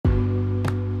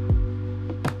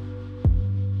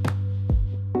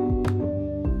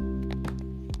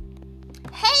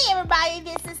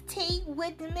everybody, this is T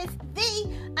with Miss V.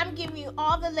 I'm giving you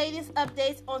all the latest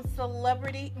updates on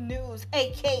celebrity news,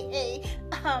 aka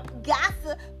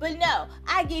gossip. But no,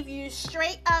 I give you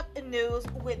straight up news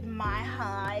with my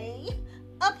high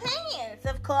opinions,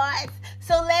 of course.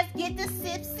 So let's get the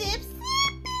sip.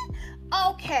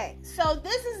 Okay, so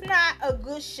this is not a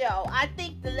good show. I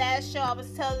think the last show I was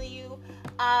telling you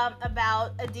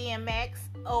about a DMX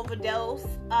overdose,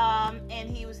 and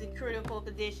he was in critical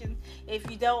condition.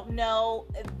 If you don't know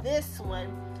this one,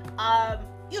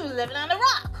 you were living on a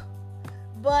rock.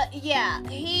 But yeah,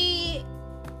 he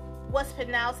was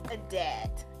pronounced a dead,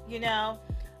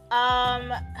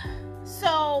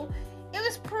 so it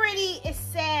was pretty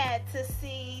sad to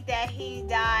see that he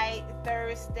died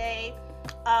Thursday.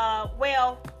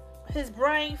 His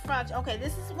brain function. Okay,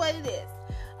 this is what it is.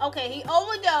 Okay, he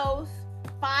overdosed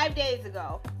 5 days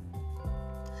ago,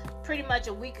 pretty much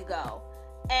a week ago,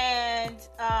 and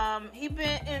he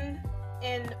been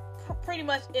in pretty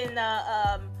much in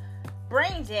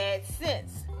brain dead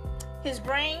since. His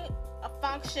brain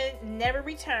function never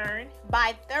returned.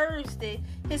 By Thursday,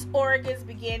 his organs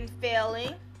began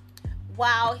failing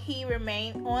while he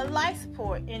remained on life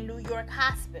support in New York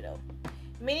hospital.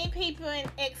 Many people in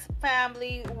X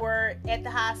family were at the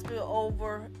hospital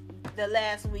over the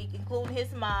last week, including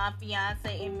his mom,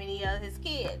 fiance, and many of his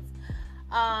kids.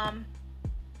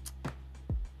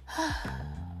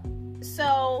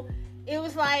 So it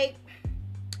was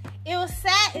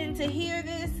saddening to hear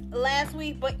this last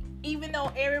week, but even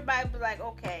though everybody was like,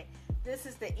 okay, this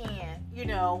is the end,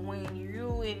 when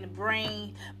you in the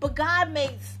brain, but God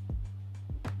makes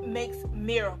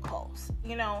miracles,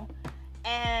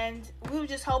 and we were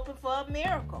just hoping for a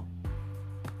miracle.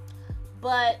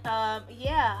 But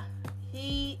yeah,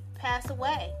 he passed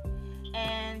away,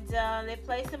 and they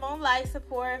placed him on life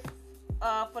support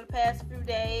for the past few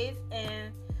days,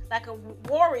 and like a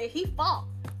warrior, he fought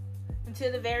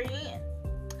until the very end.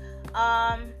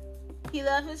 He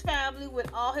loved his family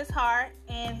with all his heart,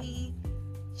 and he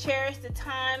cherished the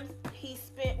times he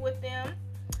spent with them.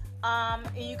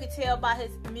 And you could tell by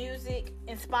his music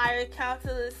inspired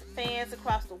countless fans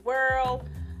across the world.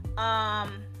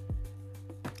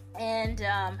 And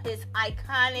his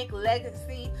iconic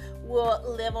legacy will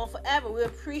live on forever. We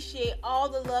appreciate all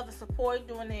the love and support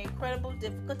during the incredible,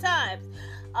 difficult times.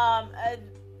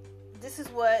 This is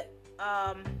what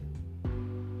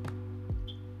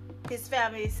his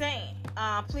family is saying.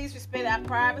 Please respect our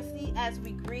privacy as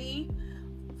we grieve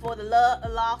for the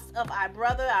loss of our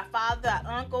brother, our father,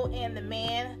 our uncle, and the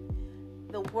man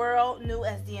the world knew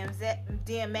as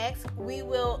DMX. We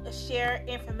will share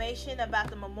information about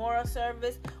the memorial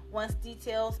service once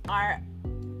details are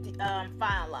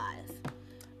finalized.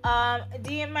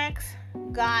 DMX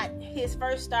got his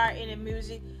first start in the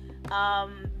music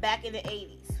back in the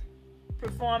 80s,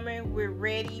 performing with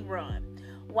Ready Run,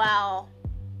 while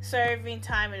serving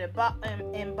time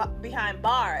behind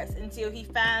bars until he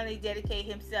finally dedicated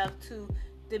himself to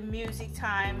the music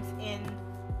times in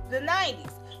the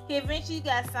 90s. He eventually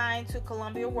got signed to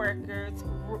Columbia Records,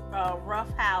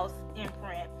 Rough House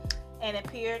imprint, and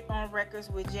appeared on records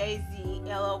with Jay-Z,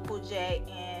 LL Cool J,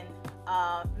 and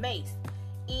Mace,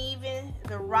 even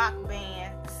the rock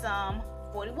band Sum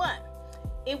 41.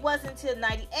 It wasn't until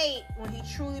 98 when he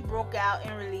truly broke out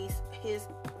and released his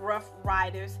Rough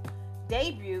Riders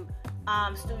debut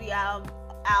studio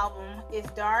album, It's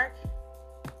Dark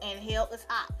and Hell is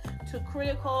Hot, to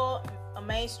critical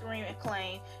mainstream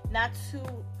acclaim. Not to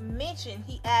mention,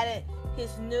 he added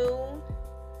his new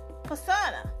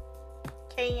persona,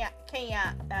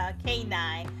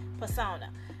 K9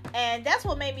 persona, and that's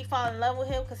what made me fall in love with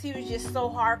him, because he was just so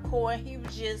hardcore. He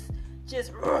was just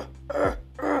I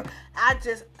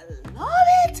just love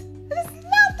it.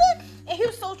 And he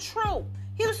was so true.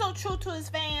 He was so true to his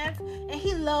fans, and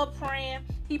he loved praying.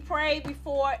 He prayed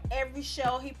before every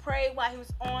show. He prayed while he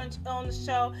was on the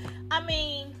show. I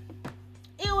mean,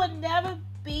 it would never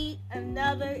be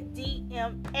another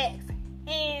DMX,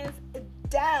 hands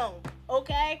down.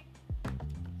 Okay,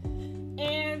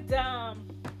 and I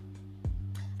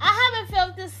haven't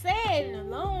felt this sad in a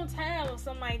long time of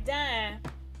somebody dying,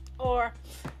 or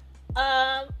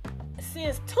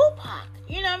since Tupac.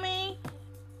 You know what I mean?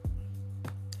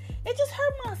 It just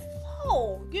hurt my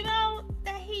soul,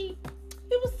 that he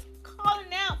was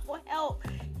calling out for help.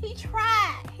 He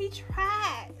tried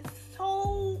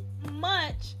so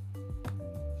much.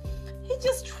 He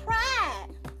just tried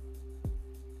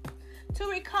to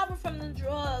recover from the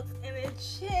drugs, and it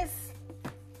just,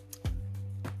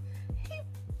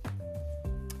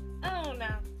 I don't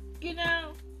know,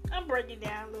 I'm breaking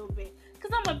down a little bit,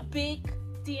 because I'm a big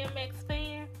DMX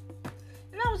fan.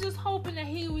 And I was just hoping that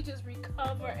he would just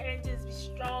recover and just be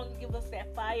strong and give us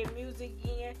that fire music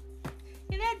again.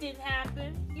 And that didn't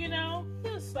happen, you know.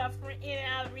 He was suffering in and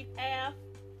out of rehab.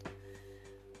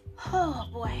 Oh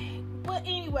boy. But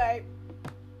anyway,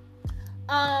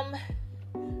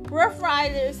 Ruff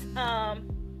Ryders,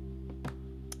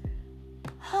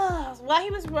 while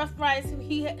he was Ruff Ryders,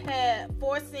 he had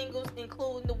 4 singles,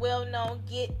 including the well-known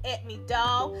 "Get at Me,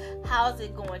 Dawg," "How's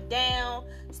It Going Down,"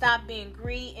 "Stop Being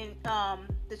Greedy," and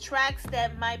the tracks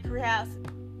that might perhaps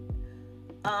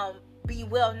be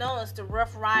well known as the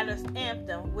Ruff Ryders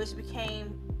anthem, which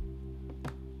became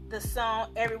the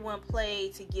song everyone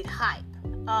played to get hype.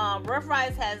 Ruff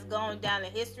Ryders has gone down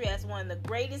in history as one of the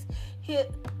greatest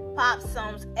hip-hop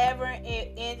songs ever.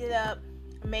 It ended up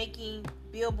making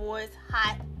Billboard's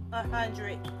Hot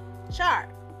 100 chart.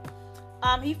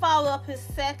 He followed up his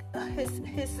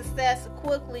success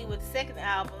quickly with the second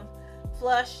album,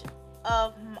 Flesh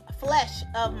of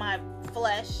My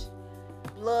Flesh,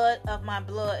 Blood of My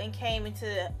Blood, and came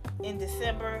in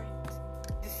December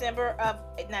of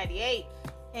 '98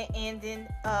 and ended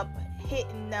up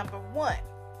hitting number 1.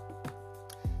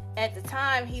 At the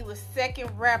time, he was second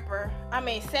rapper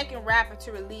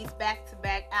to release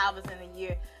back-to-back albums in a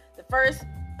year. The first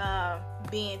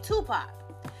being Tupac.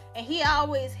 And he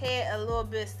always had a little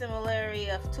bit of similarity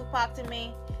of Tupac to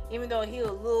me, even though he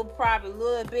was probably a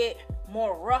little bit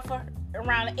more rougher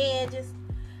around the edges.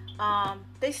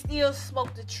 They still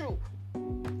spoke the truth.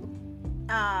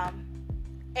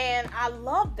 And I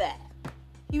love that.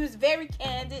 He was very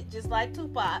candid, just like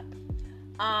Tupac.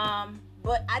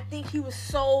 But I think he was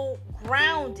so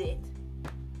grounded.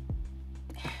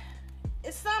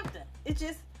 It's something. It's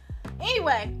just...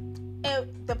 Anyway, at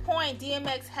the point,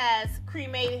 DMX has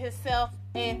cremated himself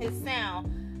and his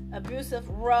sound. Abusive,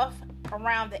 rough,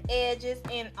 around the edges,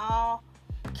 and all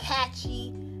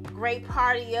catchy, great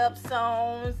party up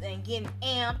songs and getting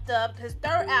amped up. His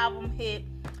third album hit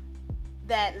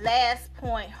that last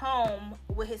point home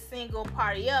with his single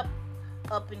Party Up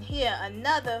in Here,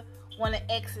 another one of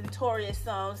X Notorious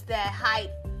songs that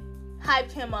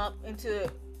hyped him up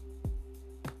into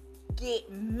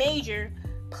get major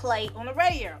play on the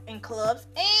radio, in clubs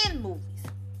and movies.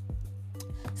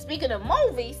 Speaking of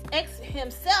movies, X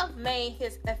himself made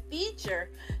his feature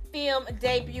film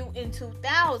debut in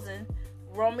 2000,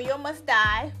 Romeo Must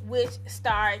Die, which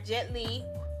starred Jet Li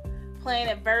playing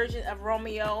a version of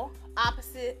Romeo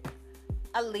opposite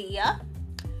Aaliyah.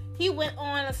 He went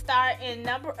on to star in a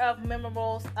number of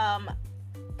memorable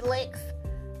flicks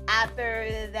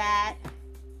after that.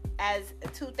 As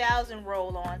 2000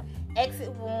 rolled on,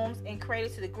 Exit Wounds and Cradle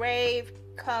to the Grave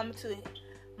come to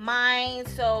mind,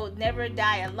 so Never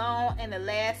Die Alone and The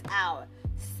Last Hour.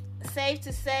 Safe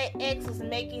to say, X was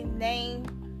making name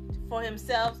for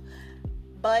himself,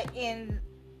 but in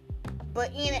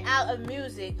and out of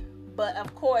music. But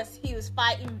of course, he was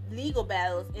fighting legal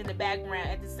battles in the background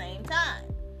at the same time.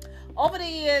 Over the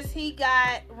years, he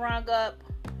got rung up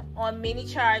on many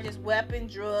charges: weapon,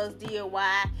 drugs,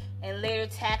 DUI, and later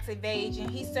tax evasion.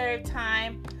 He served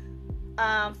time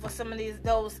for some of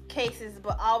those cases,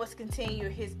 but always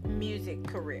continued his music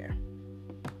career.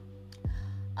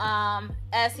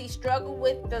 As he struggled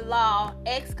with the law,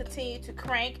 X continued to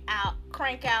crank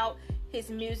out his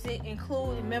music,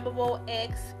 including memorable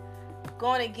X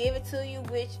Gonna Give It To You,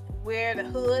 Where the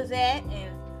Hood's At,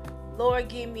 and Lord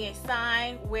Give Me a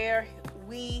Sign, where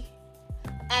we,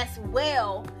 as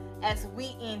well as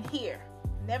We In Here.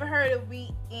 Never heard of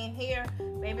We In Here.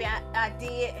 Maybe I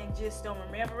did and just don't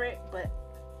remember it, but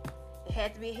it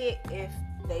had to be a hit if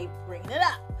they bring it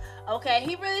up. Okay,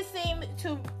 he really seemed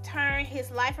to turn his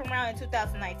life around in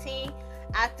 2019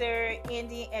 after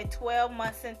ending a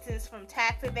 12-month sentence from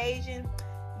tax evasion.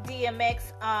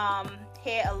 DMX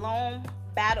had a long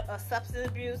battle of substance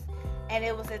abuse, and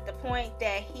it was at the point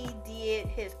that he did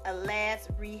his last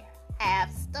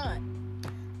rehab stunt.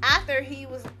 After he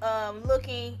was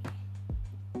looking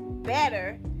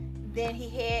better than he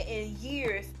had in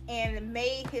years and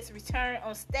made his return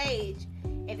on stage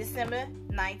in December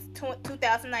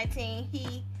 2019,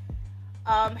 he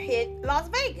hit Las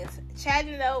Vegas,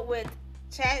 chatting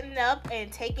up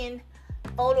and taking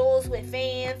photos with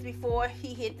fans before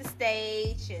he hit the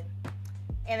stage,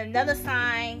 and another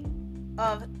sign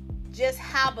of just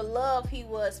how beloved he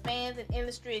was. Fans and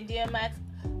industry, and DMX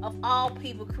of all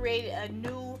people created a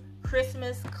new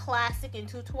Christmas classic in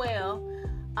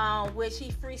 2012, which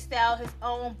he freestyled his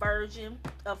own version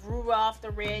of Rudolph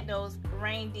the Red-Nosed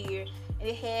Reindeer, and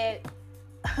it had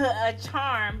a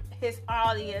charm his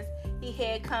audience he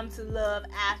had come to love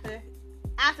after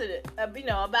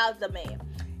about the man.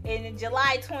 In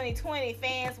July 2020,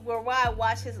 fans worldwide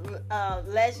watched his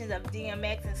Legends of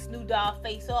DMX and Snoop Dogg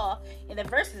face off in a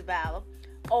versus battle.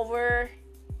 Over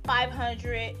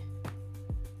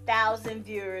 500,000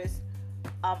 viewers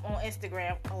on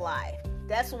Instagram Live.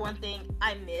 That's one thing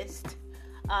I missed.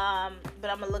 But I'm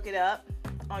going to look it up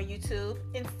on YouTube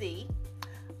and see.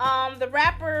 The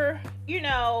rapper, he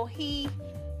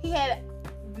had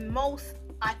most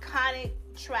iconic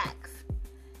tracks.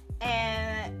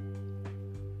 And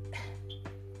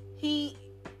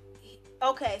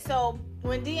so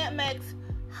when DMX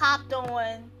hopped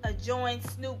on joined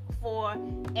Snoop for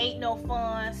Ain't No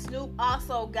Fun, Snoop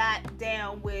also got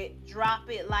down with Drop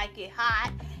It Like It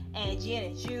Hot and Gin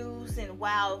and Juice, and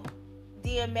while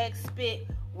DMX spit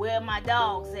Where My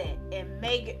Dogs At and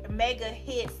mega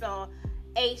hits on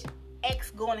X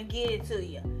Gonna Get It To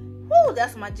You. Woo,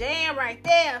 that's my jam right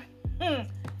there.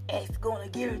 X Gonna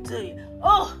Get It To You.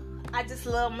 Oh, I just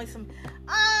love me some.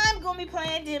 I'm gonna be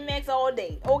playing DMX all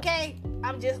day, okay?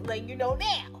 I'm just letting you know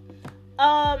now.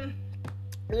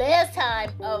 Last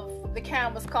time the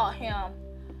cameras caught him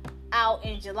out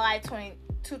in July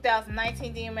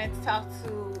 2019, DMX talked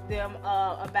to them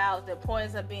about the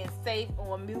importance of being safe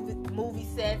on movie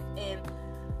sets and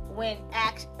when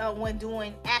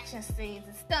doing action scenes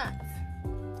and stunts.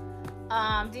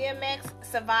 DMX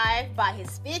survived by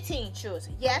his 15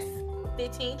 children. Yes,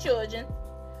 15 children.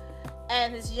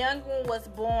 And his young one was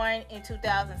born in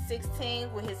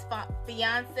 2016 with his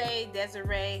fiance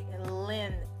Desiree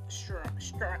Lynn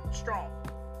Strong.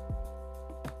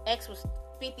 X was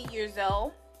 50 years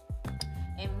old,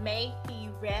 and may he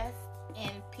rest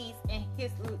in peace, and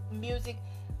his music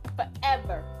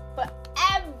forever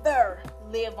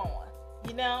live on.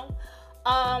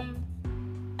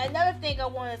 Another thing I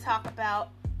want to talk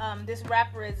about, this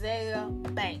rapper Azealia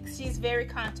Banks. She's very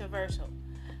controversial.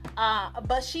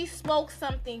 But she spoke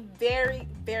something very,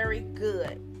 very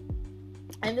good.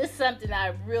 And this is something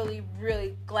I'm really,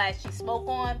 really glad she spoke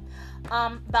on,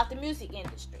 about the music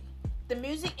industry. The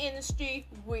music industry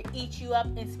will eat you up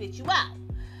and spit you out.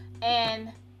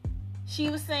 And she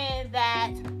was saying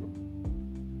that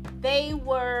they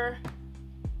were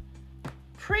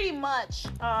pretty much,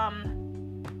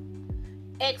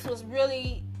 X was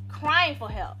really crying for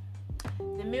help.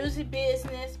 The music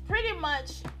business pretty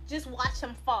much just watch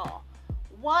him fall.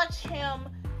 Watch him,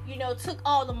 took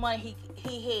all the money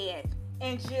he had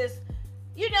and just,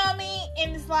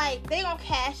 and it's like they gonna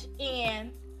cash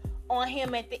in on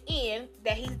him at the end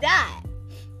that he's died.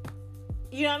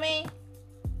 You know what I mean?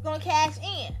 Gonna cash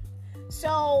in.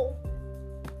 So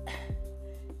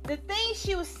the thing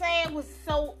she was saying was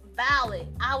so valid.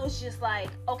 I was just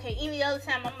like, okay, any other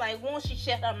time I'm like, won't she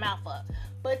shut her mouth up?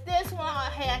 But this one I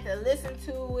had to listen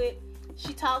to it.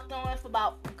 She talked on it for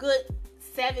about a good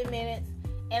 7 minutes,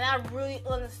 and I really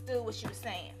understood what she was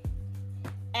saying.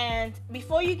 And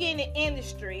before you get in the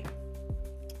industry,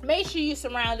 make sure you're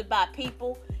surrounded by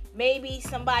people, maybe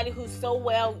somebody who's so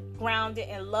well grounded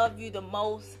and love you the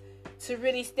most, to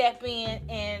really step in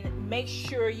and make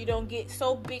sure you don't get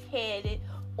so big-headed,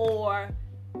 or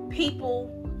people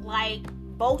like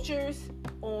vultures,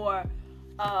 or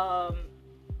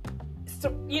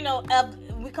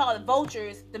we call it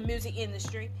vultures, the music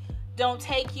industry, don't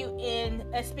take you in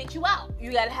and spit you out.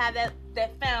 You got to have that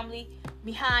family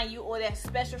behind you, or that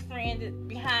special friend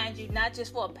behind you, not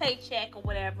just for a paycheck or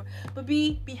whatever, but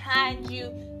be behind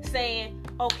you saying,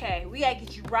 okay, we got to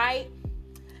get you right.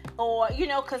 Or,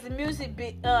 because the music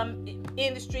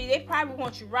industry, they probably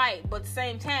want you right, but at the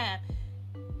same time,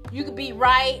 you could be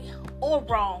right or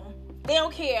wrong. They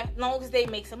don't care as long as they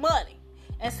make some money.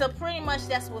 And so pretty much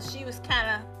that's what she was kind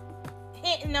of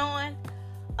hitting on,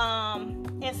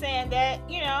 and saying that,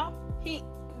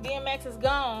 DMX is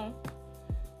gone,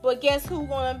 but guess who's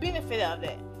going to benefit of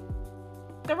it?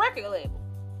 The record label.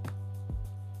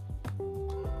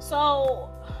 So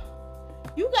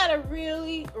you got to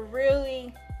really,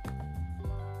 really,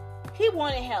 he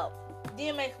wanted help.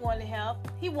 DMX wanted help.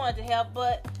 He wanted to help,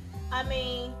 but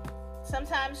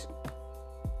sometimes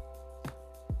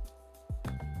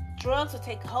drugs will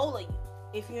take a hold of you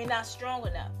if you're not strong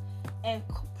enough. And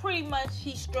pretty much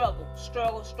he struggled.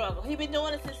 He been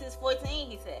doing it since he was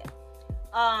 14, he said.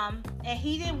 And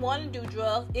he didn't want to do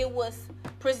drugs. It was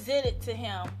presented to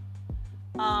him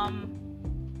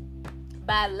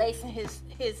by lacing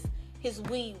his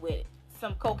weed with it,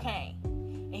 some cocaine.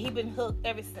 And he been hooked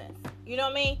ever since. You know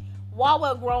what I mean? Why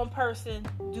would a grown person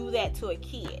do that to a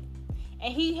kid?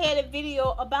 And he had a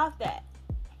video about that.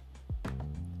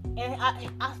 And I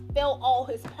felt all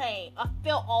his pain.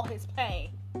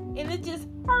 And it just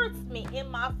hurts me in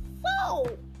my soul.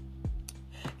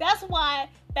 That's why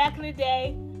back in the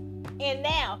day and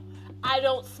now, I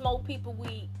don't smoke people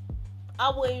weed.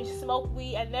 I wouldn't smoke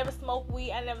weed. I never smoke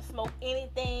weed. I never smoke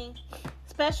anything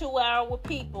special while with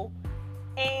people.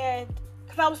 And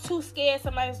because I was too scared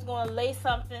somebody was going to lay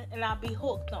something and I'd be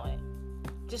hooked on it.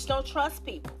 Just don't trust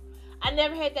people. I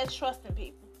never had that trust in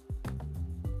people.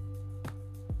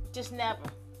 Just never.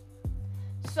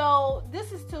 So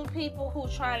this is to people who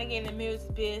trying to get in the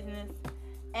music business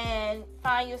and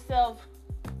find yourself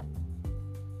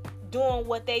doing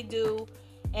what they do.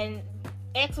 And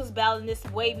X was battling this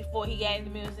way before he got in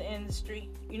the music industry.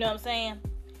 You know what I'm saying?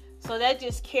 So that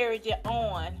just carried it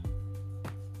on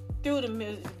through the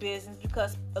music business,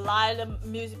 because a lot of the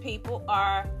music people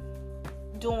are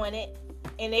doing it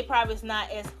and they probably is not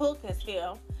as hooked as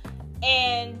him,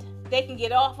 and they can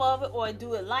get off of it or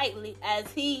do it lightly,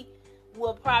 as he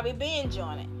will probably be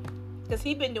enjoying it because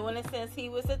he's been doing it since he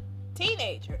was a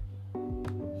teenager.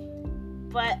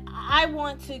 But I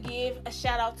want to give a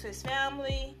shout out to his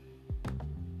family.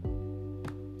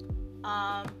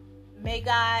 May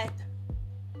God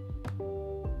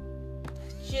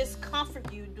just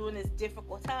comfort you during this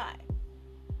difficult time,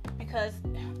 because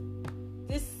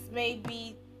this may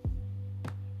be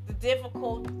the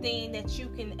difficult thing that you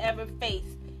can ever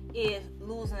face, is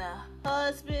losing a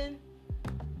husband,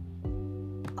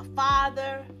 a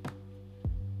father,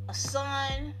 a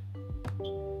son,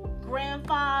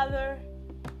 grandfather,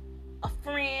 a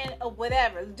friend, or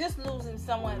whatever. Just losing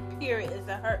someone, period, is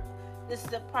a hurt. This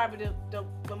is probably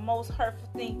the most hurtful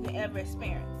thing you can ever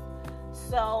experience.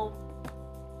 So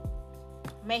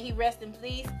may he rest in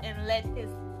peace, and let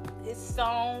his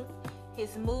songs,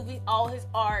 his movies, all his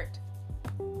art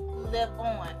live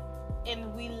on.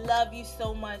 And we love you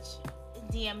so much,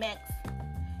 DMX.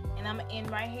 And I'm going to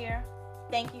end right here.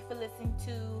 Thank you for listening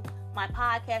to my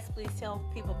podcast. Please tell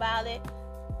people about it.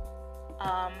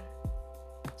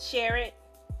 Share it.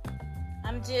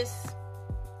 I'm just,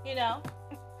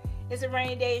 it's a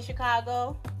rainy day in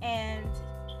Chicago, and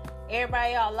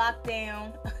everybody all locked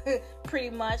down pretty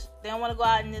much. They don't want to go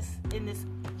out in this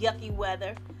yucky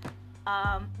weather.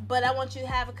 But I want you to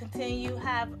have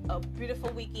a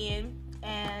beautiful weekend.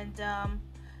 And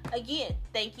again,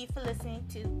 thank you for listening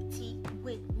to Tea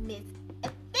with Miss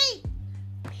F.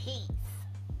 Peace.